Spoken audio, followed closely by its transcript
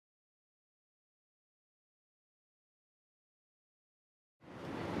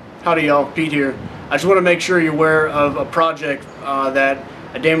Howdy y'all, Pete here. I just want to make sure you're aware of a project that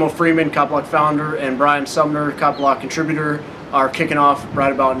Ademo Freeman, Cop Block founder, and Brian Sumner, Cop Block contributor, are kicking off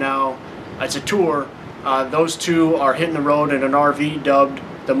right about now. It's a tour. Those two are hitting the road in an RV dubbed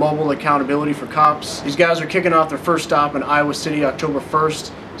the Mobile Accountability for Cops. These guys are kicking off their first stop in Iowa City October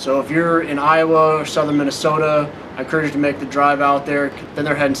 1st. So if you're in Iowa or southern Minnesota, I encourage you to make the drive out there. Then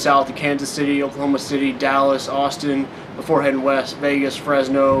they're heading south to Kansas City, Oklahoma City, Dallas, Austin, before heading west, Vegas,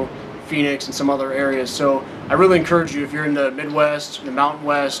 Fresno, Phoenix, and some other areas. So I really encourage you, if you're in the Midwest, the Mountain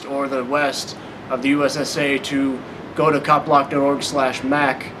West, or the west of the USSA, to go to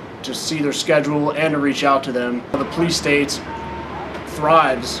copblock.org/MAC to see their schedule and to reach out to them. The police state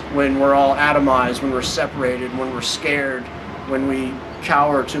thrives when we're all atomized, when we're separated, when we're scared, when we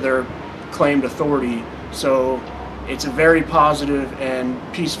cower to their claimed authority. So it's a very positive and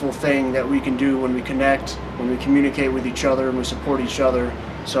peaceful thing that we can do when we connect, when we communicate with each other, and we support each other.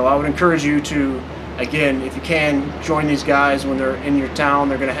 So I would encourage you to, again, if you can, join these guys when they're in your town.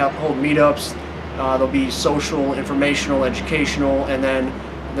 They're going to hold meetups. There'll be social, informational, educational, and then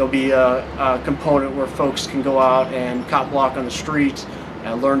there'll be a component where folks can go out and cop block on the street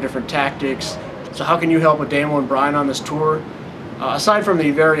and learn different tactics. So how can you help Ademo and Brian on this tour? Aside from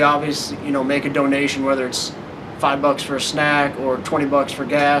the very obvious, make a donation, whether it's $5 for a snack or $20 for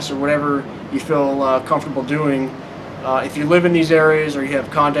gas or whatever you feel comfortable doing. If you live in these areas or you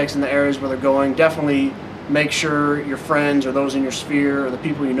have contacts in the areas where they're going, definitely make sure your friends or those in your sphere or the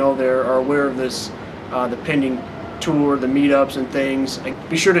people you know there are aware of this, the pending tour, the meetups and things.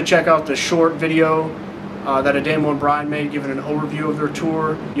 Be sure to check out the short video that Ademo and Brian made giving an overview of their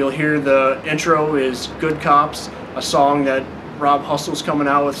tour. You'll hear the intro is Good Cops, a song that Rob Hustle's coming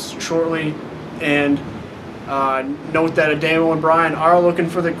out with shortly, and note that Ademo and Brian are looking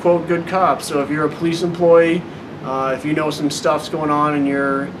for the quote good cops. So if you're a police employee, if you know some stuff's going on in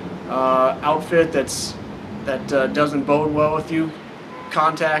your outfit that doesn't bode well with you,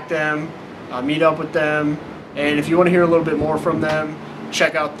 contact them, meet up with them, and if you want to hear a little bit more from them,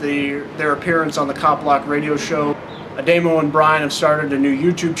 check out their appearance on the Cop Block radio show. Ademo and Brian have started a new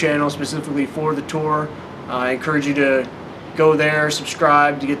YouTube channel specifically for the tour. I encourage you to go there,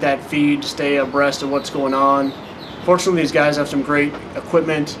 subscribe to get that feed, to stay abreast of what's going on. Fortunately, these guys have some great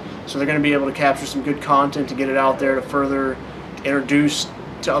equipment, so they're going to be able to capture some good content to get it out there to further introduce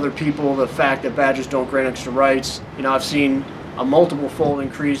to other people the fact that badges don't grant extra rights. I've seen a multiple-fold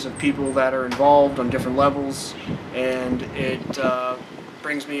increase of people that are involved on different levels, and it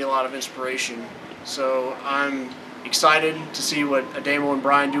brings me a lot of inspiration. So I'm excited to see what Ademo and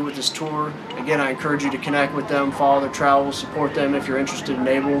Brian do with this tour. Again, I encourage you to connect with them, follow their travels, support them if you're interested and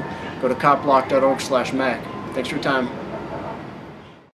able. Go to copblock.org/MAC. Thanks for your time.